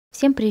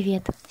Всем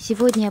привет!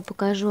 Сегодня я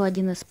покажу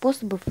один из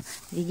способов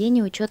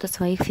ведения учета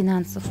своих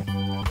финансов.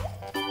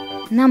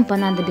 Нам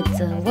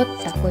понадобится вот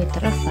такой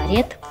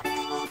трафарет,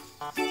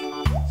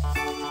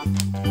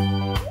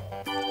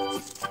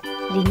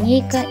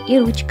 линейка и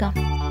ручка.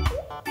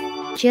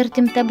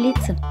 Чертим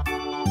таблицы.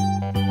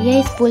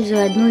 Я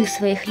использую одну из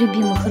своих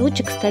любимых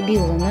ручек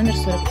Стабилу номер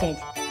 45.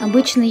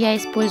 Обычно я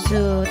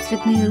использую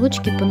цветные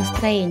ручки по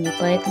настроению,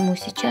 поэтому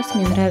сейчас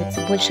мне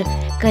нравится больше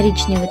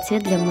коричневый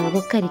цвет для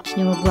моего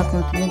коричневого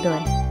блокнота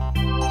Мидори.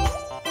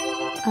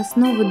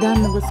 Основа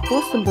данного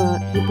способа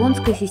 –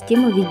 японская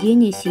система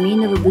ведения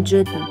семейного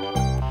бюджета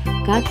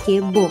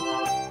KaKeBo.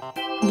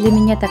 Для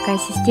меня такая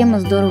система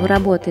здорово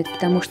работает,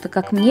 потому что,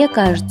 как мне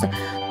кажется,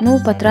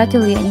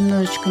 потратила я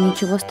немножечко,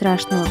 ничего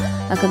страшного,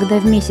 а когда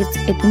в месяц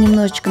это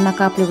немножечко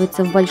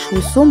накапливается в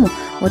большую сумму,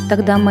 вот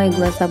тогда мои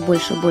глаза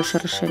больше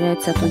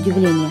расширяются от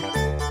удивления.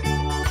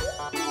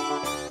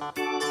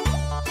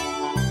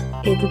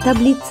 Это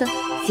таблица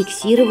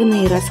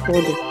 «Фиксированные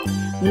расходы».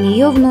 В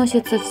нее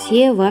вносятся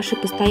все ваши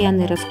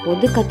постоянные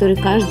расходы, которые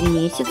каждый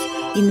месяц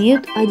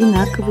имеют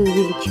одинаковую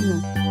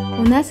величину.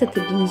 У нас это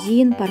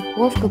бензин,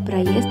 парковка,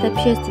 проезд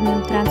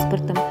общественным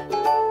транспортом,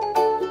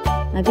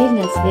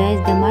 мобильная связь,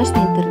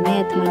 домашний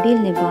интернет,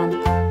 мобильный банк.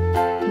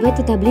 В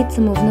эту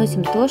таблицу мы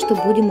вносим то, что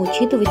будем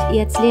учитывать и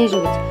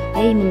отслеживать,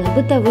 а именно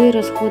бытовые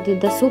расходы,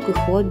 досуг и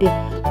хобби,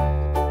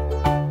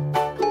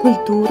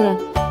 культура,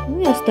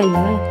 и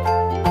остальное.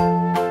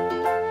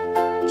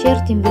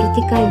 Чертим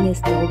вертикальные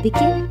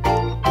столбики,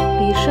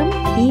 пишем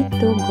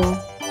итого.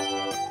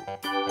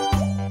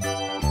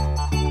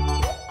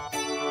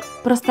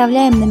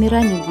 Проставляем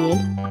номера недель.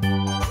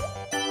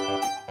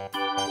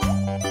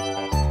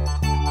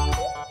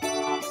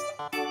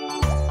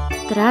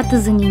 Траты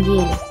за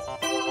неделю.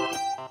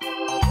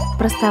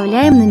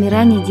 Проставляем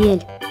номера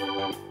недель.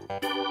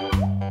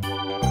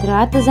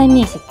 Траты за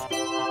месяц.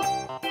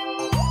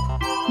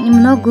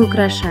 Немного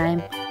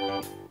украшаем.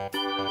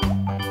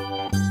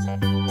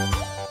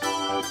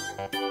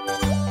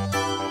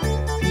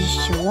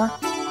 Еще.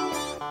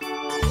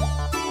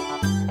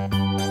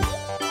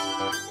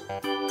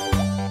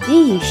 И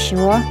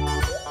еще.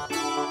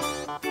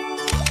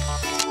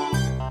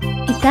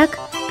 Итак,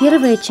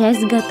 первая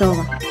часть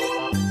готова.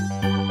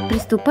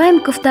 Приступаем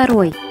ко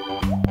второй.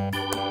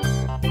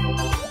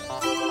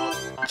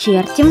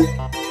 Чертим.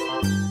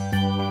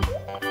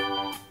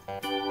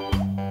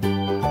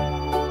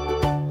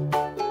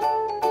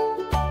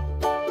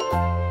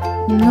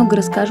 Немного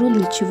расскажу,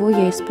 для чего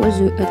я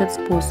использую этот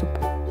способ.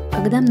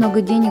 Когда много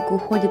денег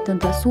уходит на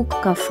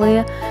досуг,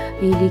 кафе,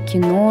 или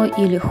кино,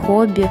 или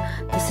хобби,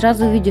 ты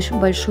сразу видишь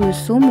большую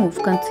сумму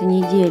в конце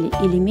недели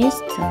или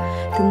месяца,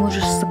 ты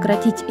можешь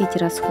сократить эти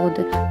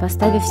расходы,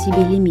 поставив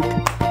себе лимит.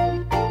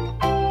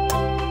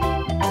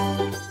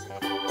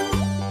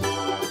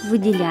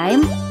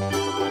 Выделяем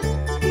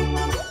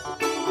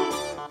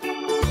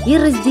и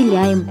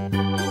разделяем.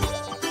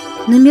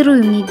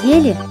 Нумеруем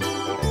недели.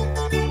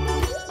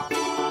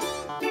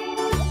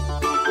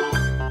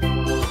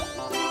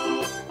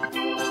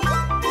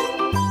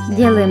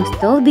 Делаем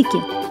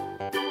столбики.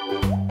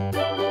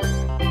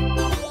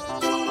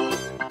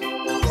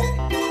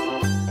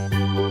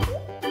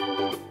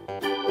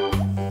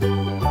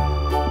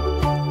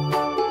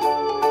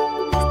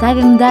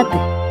 Ставим даты.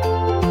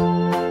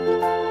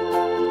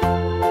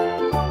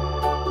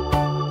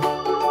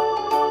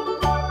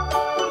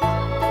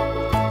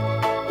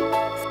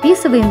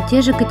 Вписываем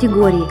те же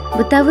категории: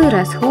 бытовые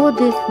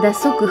расходы,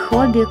 досуг и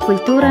хобби,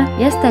 культура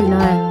и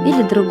остальное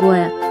или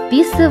другое.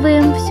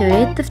 Вписываем все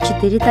это в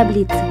 4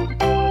 таблицы.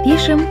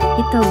 Пишем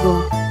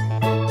итого.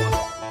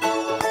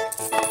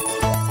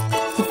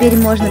 Теперь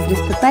можно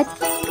приступать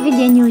к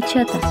ведению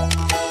учета.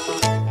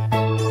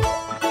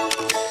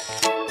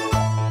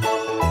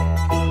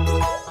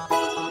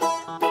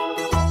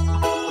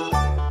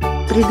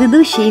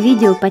 Предыдущие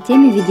видео по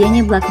теме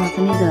ведения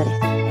блокнота Мидори.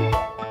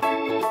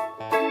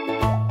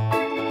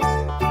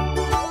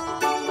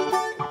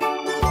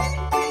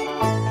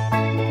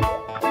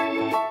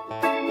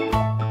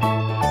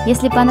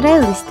 Если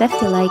понравилось,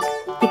 ставьте лайк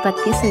и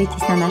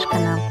подписывайтесь на наш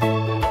канал.